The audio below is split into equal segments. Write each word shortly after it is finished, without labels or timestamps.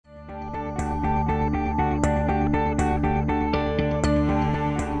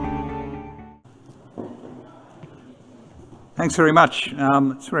Thanks very much.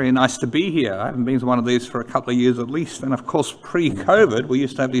 It's very nice to be here. I haven't been to one of these for a couple of years at least, and of course pre-COVID we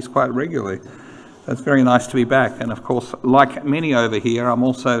used to have these quite regularly. So it's very nice to be back, and of course, like many over here, I'm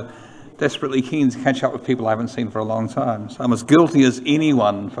also desperately keen to catch up with people I haven't seen for a long time. So I'm as guilty as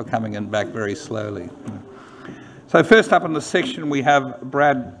anyone for coming in back very slowly. So first up in the section we have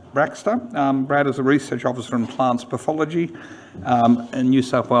Brad Baxter. Brad is a research officer in plants pathology in New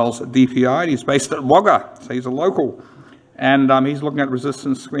South Wales at DPI. He's based at Wagga, so he's a local. And he's looking at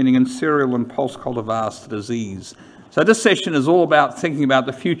resistance screening in cereal and pulse cultivars to disease. So this session is all about thinking about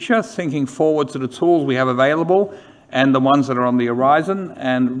the future, thinking forward to the tools we have available and the ones that are on the horizon,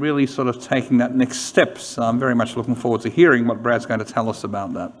 and really sort of taking that next step. So I'm very much looking forward to hearing what Brad's going to tell us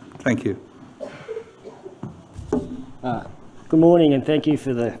about that. Thank you. Good morning, and thank you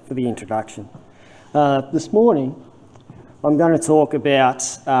for the introduction. This morning, I'm going to talk about,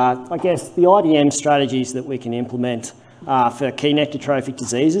 I guess, the IDM strategies that we can implement for key necrotrophic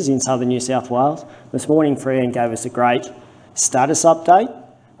diseases in southern New South Wales. This morning, Freyan gave us a great status update,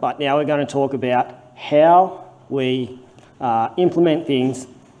 but now we're going to talk about how we implement things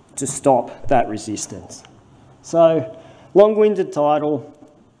to stop that resistance. So, long-winded title,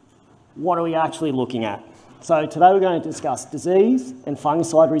 what are we actually looking at? So today we're going to discuss disease and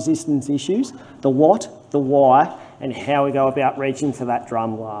fungicide resistance issues, the what, the why, and how we go about reaching for that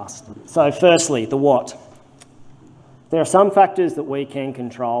drum blast. So firstly, the what. There are some factors that we can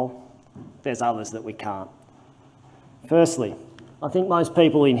control, there's others that we can't. Firstly, I think most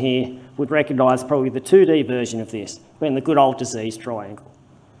people in here would recognise probably the 2D version of this, being the good old disease triangle.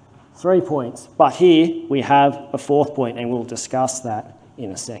 3 points, but here we have a 4th point, and we'll discuss that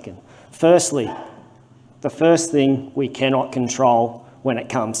in a second. Firstly, the first thing we cannot control when it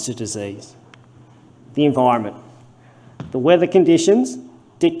comes to disease, the environment. The weather conditions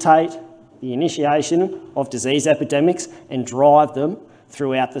dictate the initiation of disease epidemics and drive them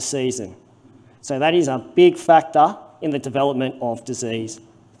throughout the season. So that is a big factor in the development of disease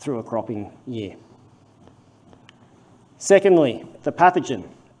through a cropping year. Secondly, the pathogen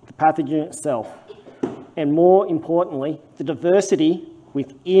itself, and more importantly, the diversity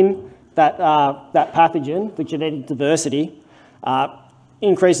within that pathogen, the genetic diversity,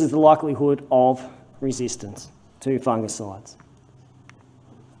 increases the likelihood of resistance to fungicides.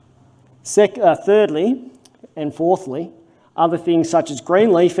 Thirdly and fourthly, other things such as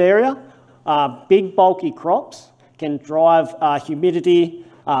green leaf area, big bulky crops can drive humidity,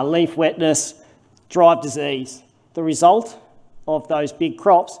 leaf wetness, drive disease. The result of those big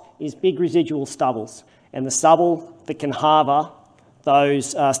crops is big residual stubbles, and the stubble that can harbour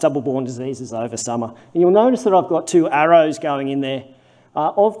those stubble-borne diseases over summer. And you'll notice that I've got 2 arrows going in there.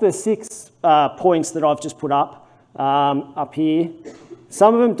 Of the 6 points that I've just put up here,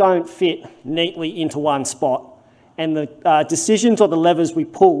 some of them don't fit neatly into one spot, and the decisions or the levers we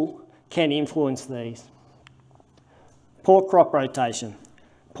pull can influence these. Poor crop rotation.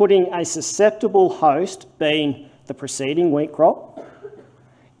 Putting a susceptible host, being the preceding wheat crop,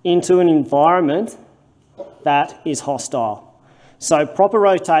 into an environment that is hostile. So proper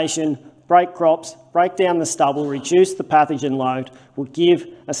rotation, break crops, break down the stubble, reduce the pathogen load, will give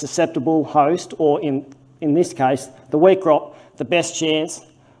a susceptible host, or in this case, the wheat crop, the best chance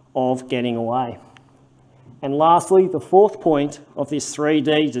of getting away. And lastly, the 4th point of this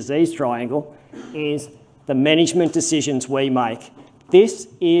 3D disease triangle is the management decisions we make. This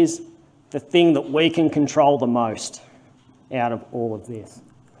is the thing that we can control the most out of all of this.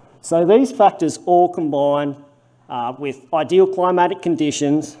 So these factors all combine with ideal climatic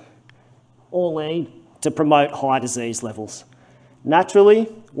conditions, all lead to promote high disease levels. Naturally,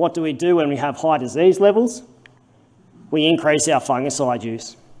 what do we do when we have high disease levels? We increase our fungicide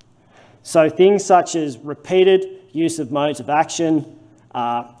use. So things such as repeated use of modes of action,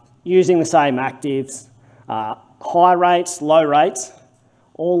 using the same actives, high rates, low rates,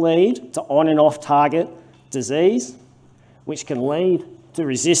 all lead to on and off target disease, which can lead to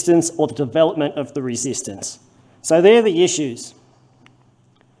resistance or the development of the resistance. So they're the issues.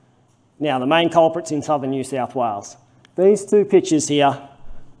 Now, the main culprits in southern New South Wales. These 2 pictures here,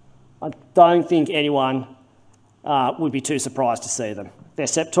 I don't think anyone would be too surprised to see them. They're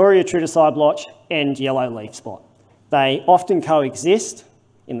Septoria triticide blotch and yellow leaf spot. They often coexist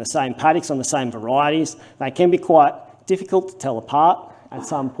in the same paddocks on the same varieties. They can be quite difficult to tell apart at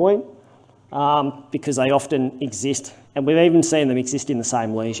some point because they often exist, and we've even seen them exist in the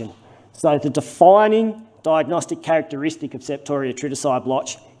same lesion. So the defining diagnostic characteristic of Septoria triticide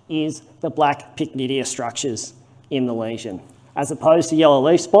blotch is the black pycnidia structures in the lesion, as opposed to yellow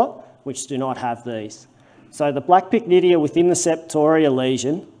leaf spot, which do not have these. So the black pycnidia within the Septoria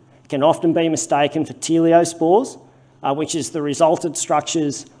lesion can often be mistaken for teleospores, which is the resultant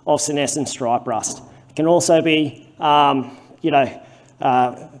structures of senescent stripe rust. It can also be,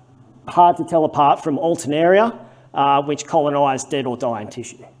 hard to tell apart from alternaria, which colonise dead or dying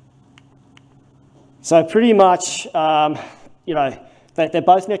tissue. So pretty much, they're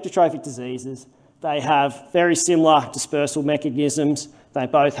both necrotrophic diseases. They have very similar dispersal mechanisms. They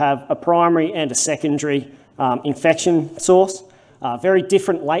both have a primary and a secondary infection source, very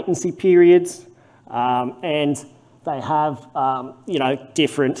different latency periods, and they have,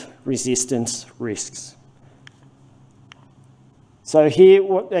 different resistance risks. So here,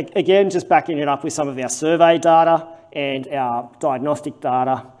 again, just backing it up with some of our survey data and our diagnostic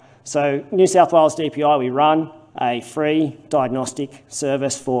data. So New South Wales DPI, we run a free diagnostic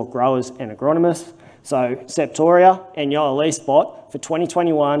service for growers and agronomists. So Septoria and yellow leaf spot for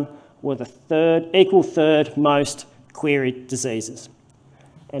 2021 were the equal third most queried diseases.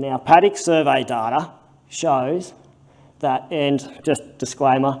 And our paddock survey data shows that, and just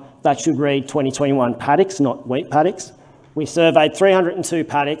disclaimer, that should read 2021 paddocks, not wheat paddocks. We surveyed 302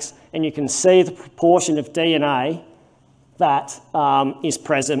 paddocks, and you can see the proportion of DNA that is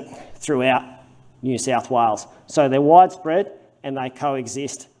present throughout New South Wales. So they're widespread and they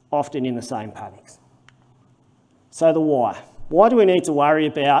coexist often in the same paddocks. So the why. Why do we need to worry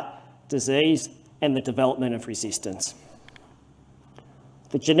about disease and the development of resistance?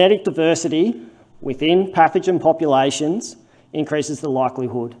 The genetic diversity within pathogen populations increases the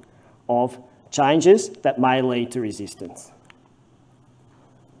likelihood of changes that may lead to resistance.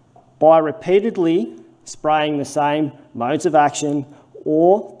 By repeatedly spraying the same modes of action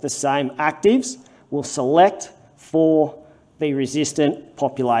or the same actives, we'll select for the resistant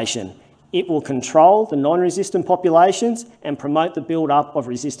population. It will control the non-resistant populations and promote the build-up of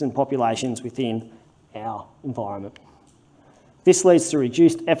resistant populations within our environment. This leads to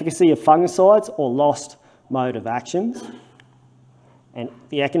reduced efficacy of fungicides or lost mode of actions, and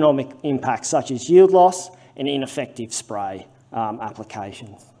the economic impacts such as yield loss and ineffective spray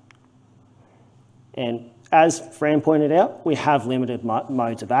applications. And as Fran pointed out, we have limited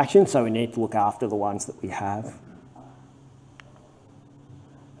modes of action, so we need to look after the ones that we have.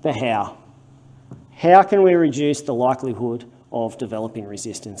 The how. How can we reduce the likelihood of developing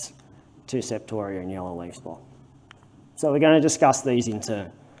resistance to Septoria and yellow leaf spot? So we're going to discuss these in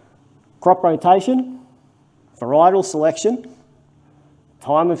turn. Crop rotation, varietal selection,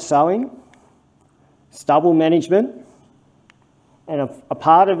 time of sowing, stubble management, and a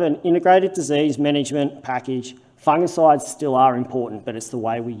part of an integrated disease management package, fungicides still are important, but it's the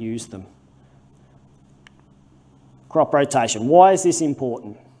way we use them. Crop rotation. Why is this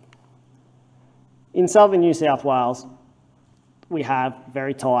important? In southern New South Wales, we have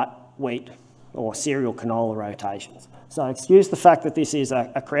very tight wheat or cereal canola rotations. So excuse the fact that this is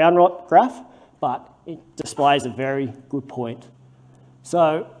a crown rot graph, but it displays a very good point.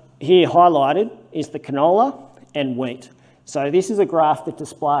 So here highlighted is the canola and wheat. So this is a graph that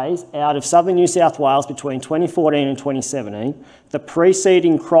displays out of southern New South Wales between 2014 and 2017, the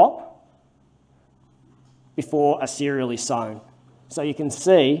preceding crop before a cereal is sown. So you can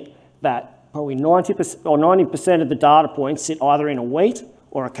see that probably 90% or 90% of the data points sit either in a wheat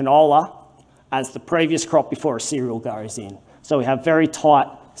or a canola as the previous crop before a cereal goes in. So we have very tight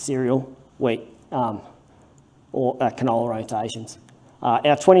cereal, wheat or canola rotations.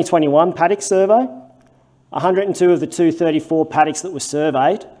 Our 2021 paddock survey, 102 of the 234 paddocks that were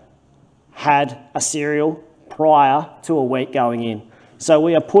surveyed had a cereal prior to a wheat going in. So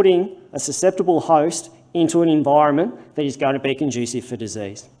we are putting a susceptible host into an environment that is going to be conducive for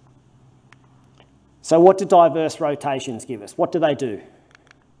disease. So what do diverse rotations give us? What do they do?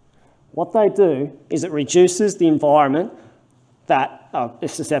 What they do is it reduces the environment that a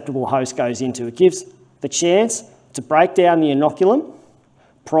susceptible host goes into. It gives the chance to break down the inoculum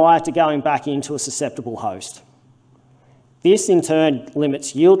prior to going back into a susceptible host. This in turn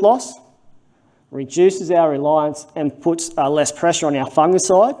limits yield loss, reduces our reliance and puts less pressure on our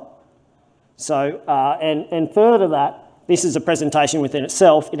fungicide. So, and further to that, this is a presentation within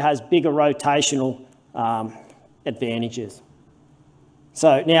itself. It has bigger rotational advantages.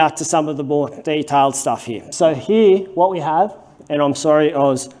 So now to some of the more detailed stuff here. So here, what we have, and I'm sorry I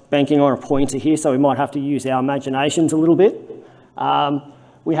was banking on a pointer here, so we might have to use our imaginations a little bit.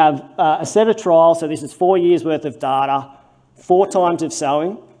 We have a set of trials, so this is 4 years worth of data, 4 times of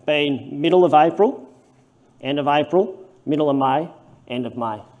sowing, being middle of April, end of April, middle of May, end of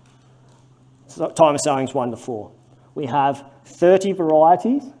May. So time of sowing is 1 to 4. We have 30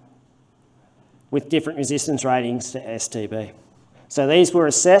 varieties with different resistance ratings to STB. So these were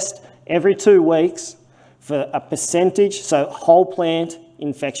assessed every 2 weeks for a percentage, so whole plant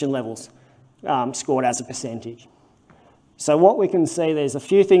infection levels scored as a percentage. So what we can see, there's a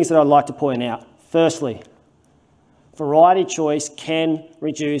few things that I'd like to point out. Firstly, variety choice can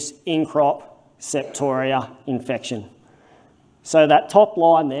reduce in-crop septoria infection. So that top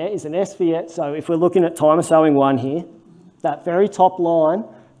line there is an SVS. So if we're looking at time of sowing 1 here, that very top line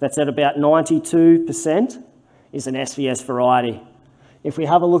that's at about 92% is an SVS variety. If we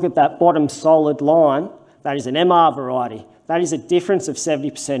have a look at that bottom solid line, that is an MR variety. That is a difference of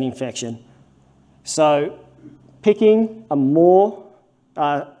 70% infection. So picking a more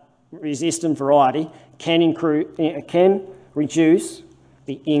resistant variety can reduce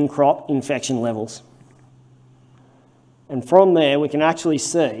the in-crop infection levels. And from there, we can actually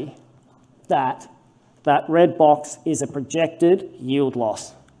see that that red box is a projected yield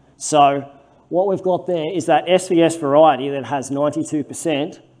loss. So what we've got there is that SVS variety that has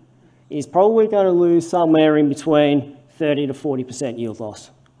 92% is probably going to lose somewhere in between 30 to 40% yield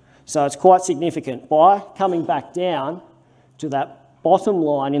loss. So it's quite significant. By coming back down to that bottom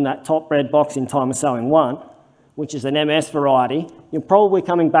line in that top red box in time of sowing 1, which is an MS variety, you're probably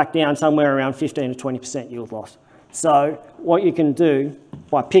coming back down somewhere around 15 to 20% yield loss. So what you can do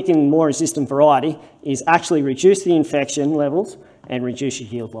by picking more resistant variety is actually reduce the infection levels and reduce your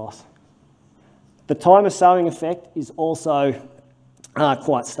yield loss. The time of sowing effect is also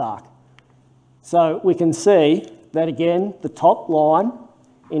quite stark. So we can see that again, the top line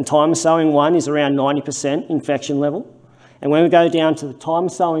in time of sowing 1 is around 90% infection level. And when we go down to the time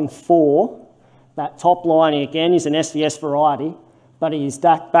of sowing 4, that top line again is an SVS variety, but it is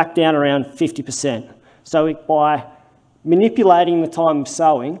back down around 50%. So by manipulating the time of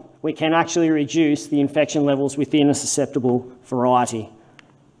sowing, we can actually reduce the infection levels within a susceptible variety.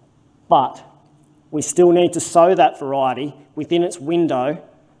 But we still need to sow that variety within its window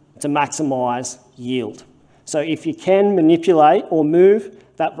to maximise yield. So if you can manipulate or move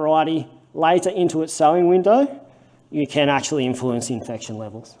that variety later into its sowing window, you can actually influence infection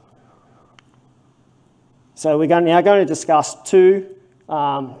levels. So we're now going to discuss 2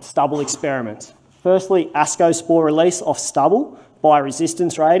 stubble experiments. Firstly, ascospore release off stubble by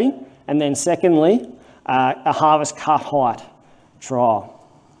resistance rating, and then secondly, a harvest cut height trial.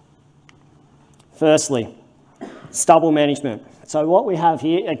 Firstly, stubble management. So what we have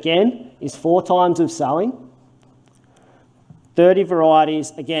here, again, is 4 times of sowing, 30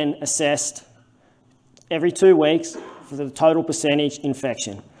 varieties, again, assessed every 2 weeks for the total percentage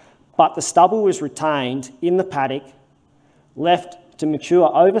infection. But the stubble was retained in the paddock, left to mature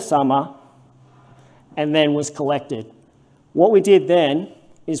over summer, and then was collected. What we did then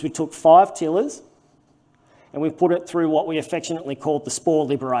is we took 5 tillers and we put it through what we affectionately called the spore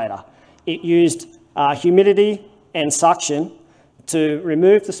liberator. It used humidity and suction to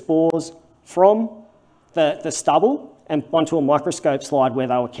remove the spores from the stubble and onto a microscope slide where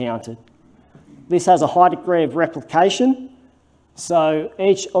they were counted. This has a high degree of replication, so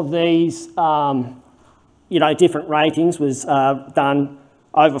each of these different ratings was done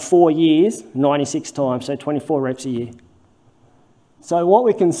over 4 years, 96 times, so 24 reps a year. So what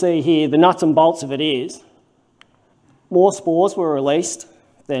we can see here, the nuts and bolts of it is, more spores were released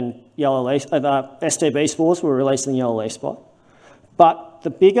than yellow leaf, the STB spores were released than yellow leaf spot. But the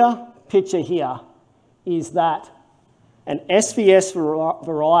bigger picture here is that an SVS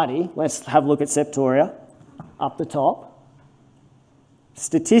variety, let's have a look at septoria up the top,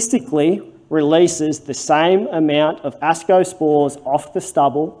 statistically releases the same amount of ascospores off the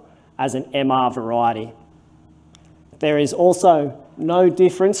stubble as an MR variety. There is also no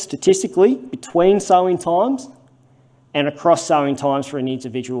difference statistically between sowing times and across sowing times for an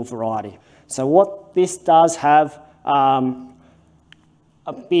individual variety. So what this does have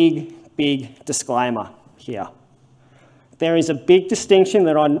a big disclaimer here. There is a big distinction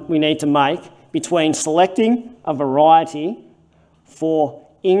that we need to make between selecting a variety for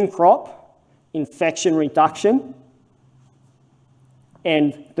in-crop infection reduction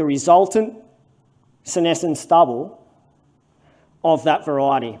and the resultant senescent stubble of that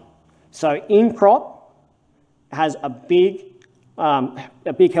variety. So in-crop has a big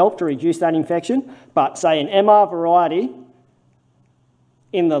help to reduce that infection, but say an MR variety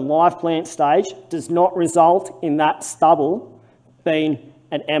in the live plant stage does not result in that stubble being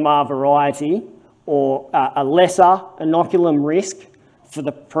an MR variety or a lesser inoculum risk for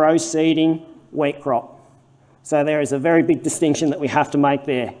the proceeding wheat crop. So there is a very big distinction that we have to make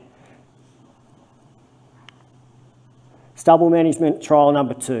there. Stubble management trial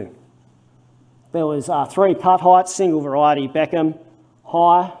number 2. There was 3 cut heights, single variety Beckham,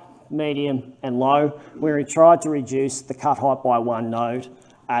 high, medium and low, where we tried to reduce the cut height by 1 node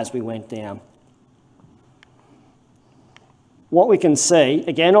as we went down. What we can see,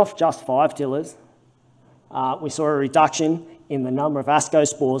 again off just 5 tillers, we saw a reduction in the number of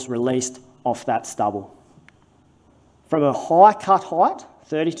ascospores released off that stubble. From a high cut height,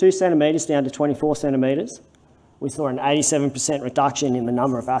 32 centimetres down to 24 centimetres, we saw an 87% reduction in the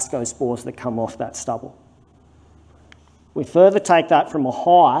number of ascospores that come off that stubble. We further take that from a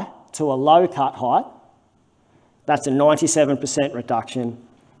high to a low cut height, that's a 97% reduction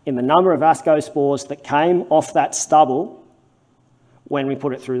in the number of ascospores that came off that stubble when we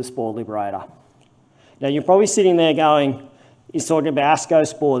put it through the spore liberator. Now you're probably sitting there going, he's talking about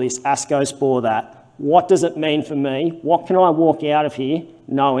ascospore this, ascospore that. What does it mean for me? What can I walk out of here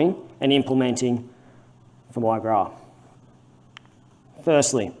knowing and implementing for my grower?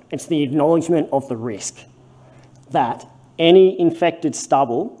 Firstly, it's the acknowledgement of the risk that any infected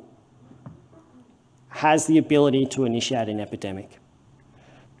stubble has the ability to initiate an epidemic.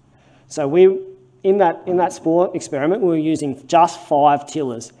 So in that spore experiment, we were using just 5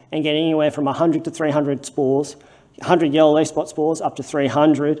 tillers and getting anywhere from 100 to 300 spores, 100 yellow leaf spot spores up to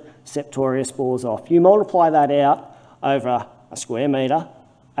 300 septoria spores off. You multiply that out over a square metre,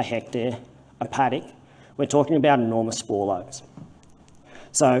 a hectare, a paddock, we're talking about enormous spore loads.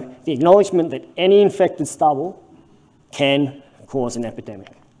 So the acknowledgement that any infected stubble can cause an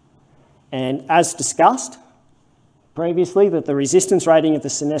epidemic. And as discussed previously, that the resistance rating of the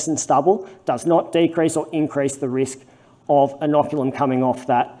senescent stubble does not decrease or increase the risk of inoculum coming off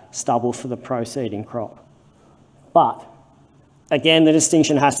that stubble for the proceeding crop. But again, the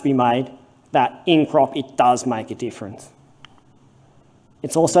distinction has to be made that in crop it does make a difference.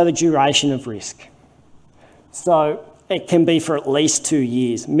 It's also the duration of risk. So it can be for at least 2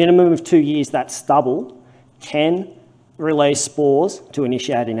 years. Minimum of 2 years, that stubble can release spores to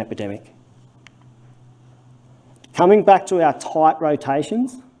initiate an epidemic. Coming back to our tight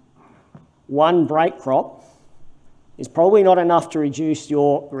rotations, one break crop is probably not enough to reduce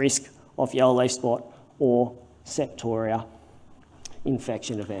your risk of yellow leaf spot or septoria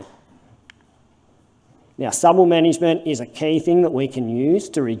infection event. Now, stubble management is a key thing that we can use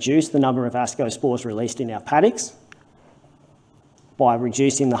to reduce the number of ascospores released in our paddocks by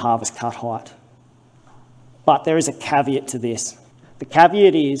reducing the harvest cut height. But there is a caveat to this. The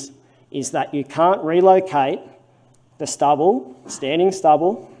caveat is that you can't relocate the stubble, standing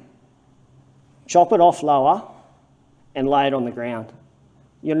stubble, chop it off lower and lay it on the ground.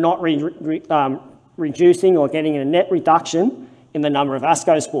 You're not reducing or getting a net reduction in the number of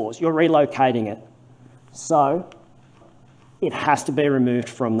ascospores. You're relocating it. So it has to be removed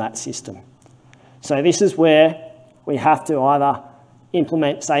from that system. So this is where we have to either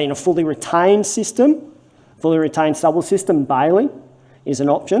implement, say, in a fully retained system, fully retained stubble system, baling is an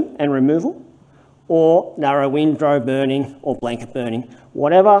option and removal, or narrow windrow burning or blanket burning.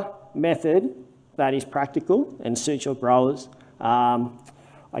 Whatever method that is practical and suits your growers,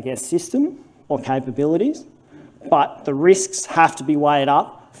 system or capabilities, but the risks have to be weighed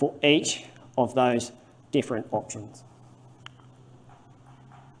up for each of those different options.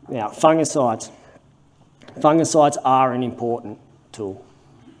 Now, fungicides. Fungicides are an important tool,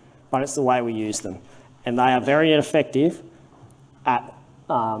 but it's the way we use them. And they are very effective at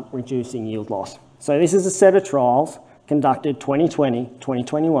reducing yield loss. So this is a set of trials conducted 2020,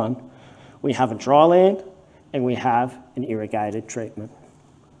 2021. We have a dry land and we have an irrigated treatment.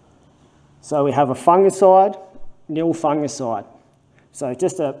 So we have a fungicide, nil fungicide. So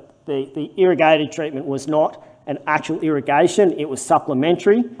just the irrigated treatment was not an actual irrigation, it was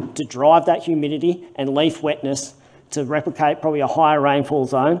supplementary to drive that humidity and leaf wetness to replicate probably a higher rainfall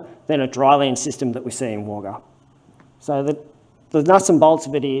zone than a dry land system that we see in Wagga. So the nuts and bolts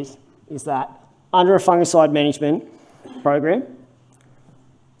of it is that under a fungicide management program,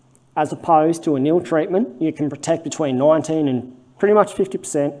 as opposed to a nil treatment, you can protect between 19 and pretty much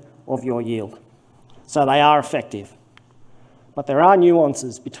 50% of your yield. So they are effective. But there are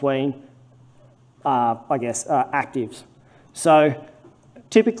nuances between, actives. So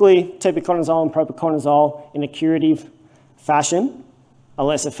typically, tebuconazole and propiconazole in a curative fashion are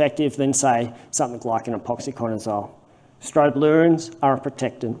less effective than, say, something like an epoxyconazole. Strobilurins are a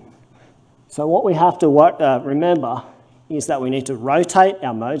protectant. So what we have to remember is that we need to rotate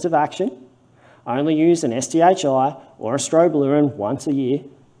our modes of action, only use an STHI or a strobilurin once a year,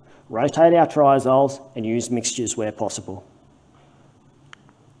 rotate our triazoles and use mixtures where possible.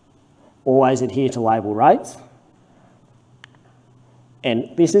 Always adhere to label rates.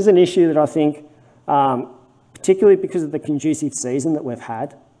 And this is an issue that I think, particularly because of the conducive season that we've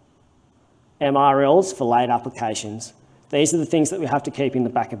had, MRLs for late applications. These are the things that we have to keep in the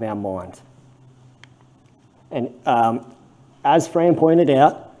back of our mind. And as Fran pointed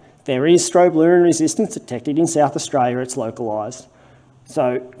out, there is strobilurin resistance detected in South Australia, it's localised.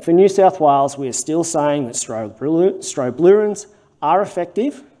 So for New South Wales, we are still saying that strobilurins are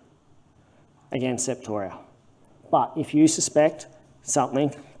effective against septoria. But if you suspect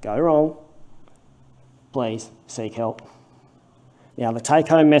something go wrong, please seek help. Now, the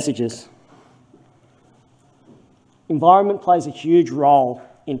take-home messages. Environment plays a huge role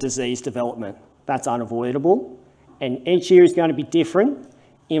in disease development. That's unavoidable, and each year is going to be different,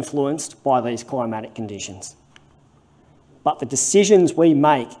 influenced by these climatic conditions. But the decisions we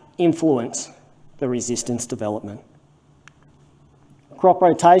make influence the resistance development. Crop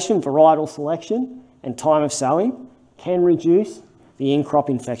rotation, varietal selection, and time of sowing can reduce the in-crop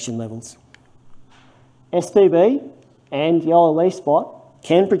infection levels. STB and yellow leaf spot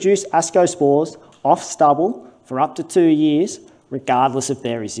can produce ascospores off stubble for up to 2 years, regardless of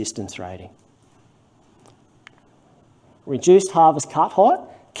their resistance rating. Reduced harvest cut height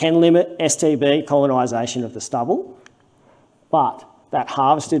can limit STB colonisation of the stubble, but that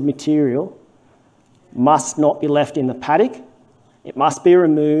harvested material must not be left in the paddock. It must be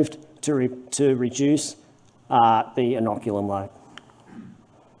removed to reduce the inoculum load.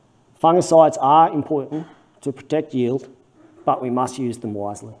 Fungicides are important to protect yield, but we must use them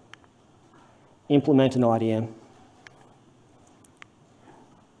wisely. Implement an IDM.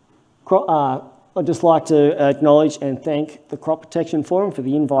 I'd just like to acknowledge and thank the Crop Protection Forum for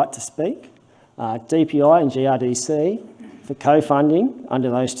the invite to speak, DPI and GRDC for co-funding under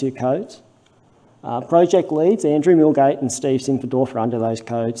those 2 codes. Project leads, Andrew Milgate and Steve Simfordorfer under those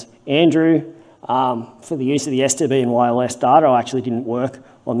codes. Andrew, for the use of the STB and YLS data, I actually didn't work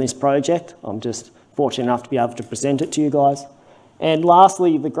on this project. I'm just fortunate enough to be able to present it to you guys. And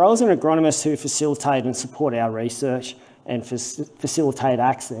lastly, the growers and agronomists who facilitate and support our research and facilitate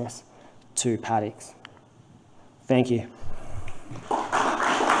access to paddocks. Thank you.